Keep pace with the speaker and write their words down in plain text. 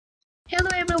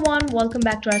everyone, welcome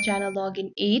back to our channel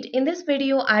Login 8. In this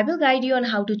video, I will guide you on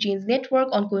how to change network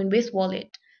on Coinbase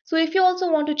Wallet. So if you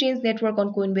also want to change network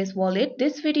on Coinbase Wallet,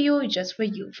 this video is just for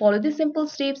you. Follow the simple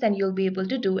steps and you'll be able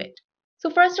to do it.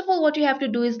 So first of all, what you have to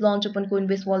do is launch upon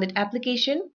Coinbase Wallet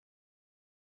application.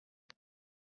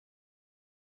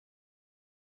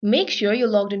 Make sure you're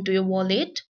logged into your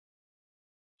wallet.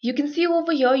 You can see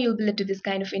over here, you'll be led to this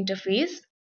kind of interface.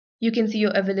 You can see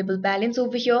your available balance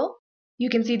over here. You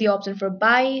can see the option for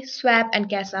buy, swap and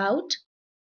cash out.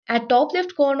 At top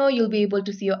left corner, you'll be able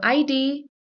to see your ID.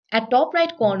 At top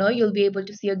right corner, you'll be able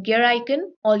to see a gear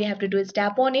icon. All you have to do is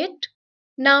tap on it.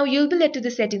 Now you'll be led to the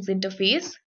settings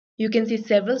interface. You can see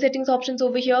several settings options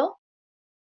over here.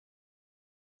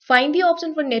 Find the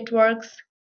option for networks.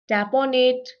 Tap on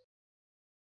it.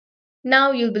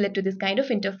 Now you'll be led to this kind of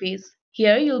interface.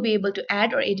 Here you'll be able to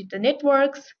add or edit the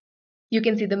networks. You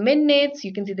can see the mainnets,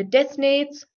 you can see the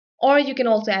testnets, or you can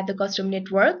also add the custom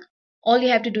network. All you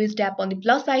have to do is tap on the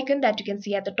plus icon that you can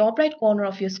see at the top right corner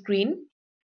of your screen.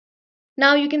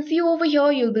 Now you can see over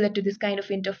here you'll be led to this kind of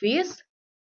interface.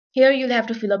 Here you'll have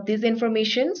to fill up these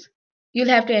informations. You'll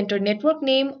have to enter network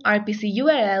name, RPC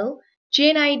URL,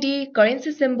 chain ID,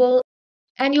 currency symbol,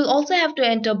 and you'll also have to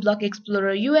enter block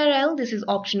explorer URL. This is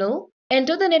optional.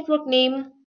 Enter the network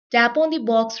name. Tap on the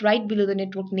box right below the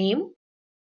network name.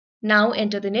 Now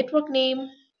enter the network name.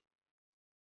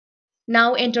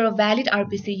 Now enter a valid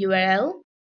RPC URL.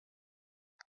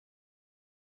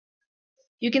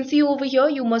 You can see over here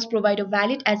you must provide a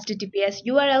valid HTTPS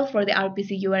URL for the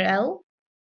RPC URL.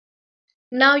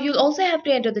 Now you'll also have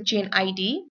to enter the chain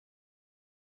ID.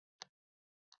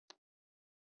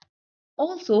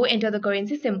 Also enter the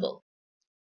currency symbol.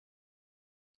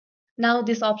 Now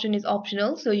this option is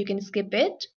optional, so you can skip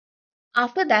it.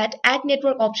 After that, add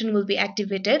network option will be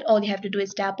activated. All you have to do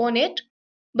is tap on it.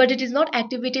 But it is not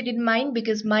activated in mine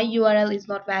because my URL is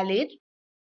not valid.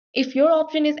 If your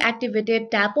option is activated,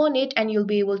 tap on it and you'll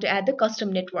be able to add the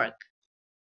custom network.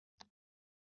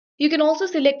 You can also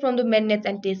select from the mainnets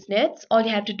and testnets. All you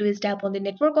have to do is tap on the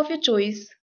network of your choice.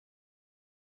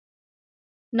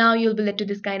 Now you'll be led to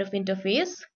this kind of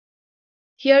interface.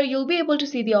 Here you'll be able to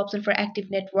see the option for active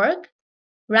network.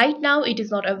 Right now it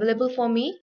is not available for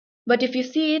me, but if you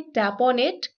see it, tap on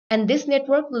it and this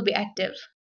network will be active.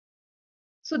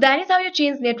 So that is how you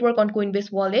change network on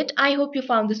Coinbase Wallet. I hope you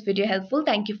found this video helpful.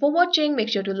 Thank you for watching. Make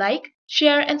sure to like,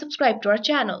 share and subscribe to our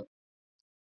channel.